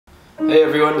Hey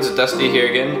everyone, it's Dusty here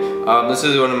again. This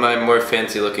is one of my more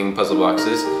fancy looking puzzle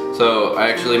boxes. So I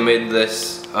actually made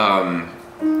this logo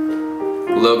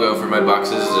for my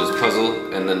boxes. There's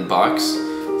puzzle and then box.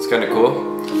 It's kind of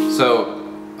cool. So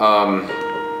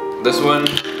this one,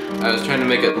 I was trying to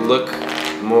make it look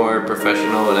more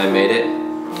professional when I made it.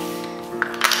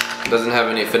 It doesn't have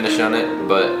any finish on it,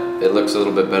 but it looks a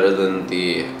little bit better than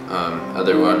the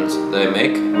other ones that I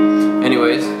make.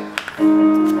 Anyways,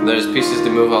 there's pieces to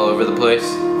move all over the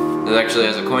place. It actually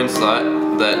has a coin slot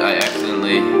that I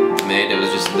accidentally made. It was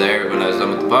just there when I was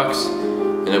done with the box,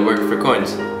 and it worked for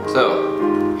coins. So,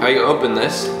 how you open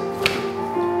this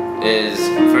is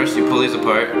first you pull these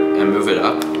apart and move it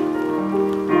up.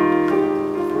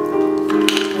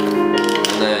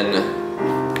 And then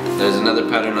there's another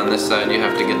pattern on this side. You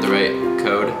have to get the right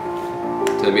code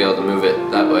to be able to move it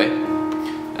that way.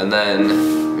 And then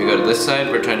we go to this side,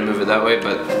 we're trying to move it that way,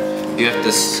 but you have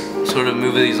to sort of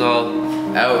move these all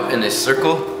out in a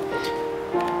circle.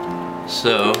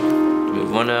 So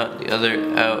move one out, the other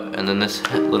out, and then this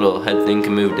little head thing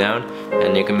can move down,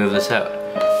 and you can move this out.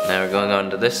 Now we're going on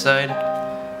to this side.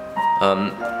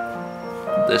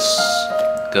 This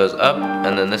goes up,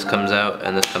 and then this comes out,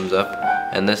 and this comes up,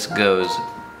 and this goes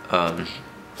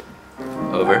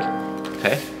over.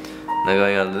 Okay. Now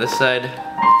going on to this side.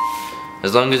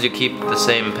 As long as you keep the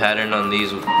same pattern on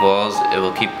these walls, it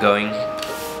will keep going.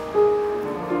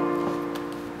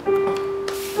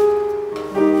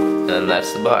 And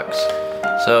that's the box.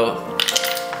 So,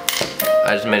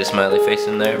 I just made a smiley face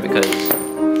in there because,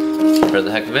 for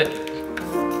the heck of it.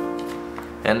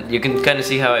 And you can kind of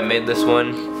see how I made this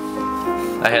one.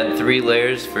 I had 3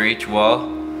 layers for each wall.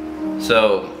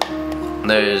 So,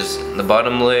 there's the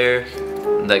bottom layer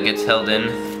that gets held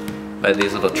in by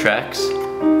these little tracks.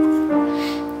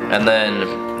 And then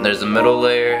there's a middle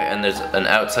layer, and there's an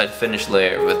outside finish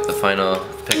layer with the final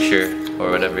picture or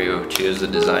whatever you choose the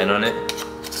design on it.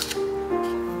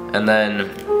 And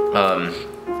then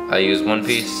I use one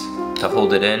piece to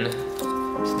hold it in.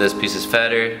 So this piece is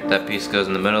fatter, that piece goes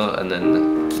in the middle, and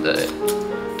then the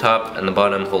top and the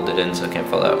bottom hold it in so it can't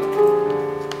fall out.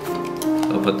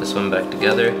 So I'll put this one back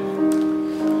together.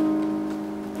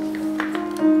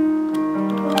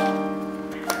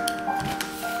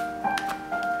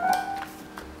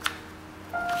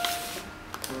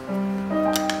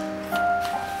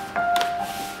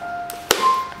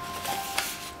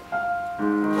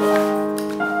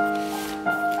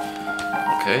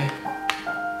 Okay.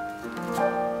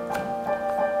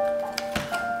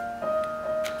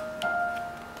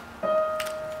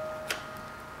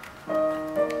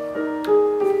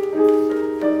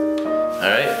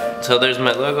 Alright, so there's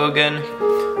my logo again.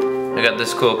 I got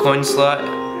this cool coin slot.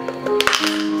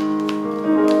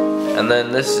 And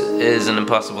then this is an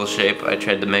impossible shape I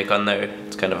tried to make on there.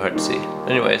 It's kind of hard to see.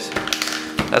 Anyways,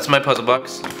 that's my puzzle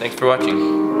box. Thanks for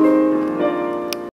watching.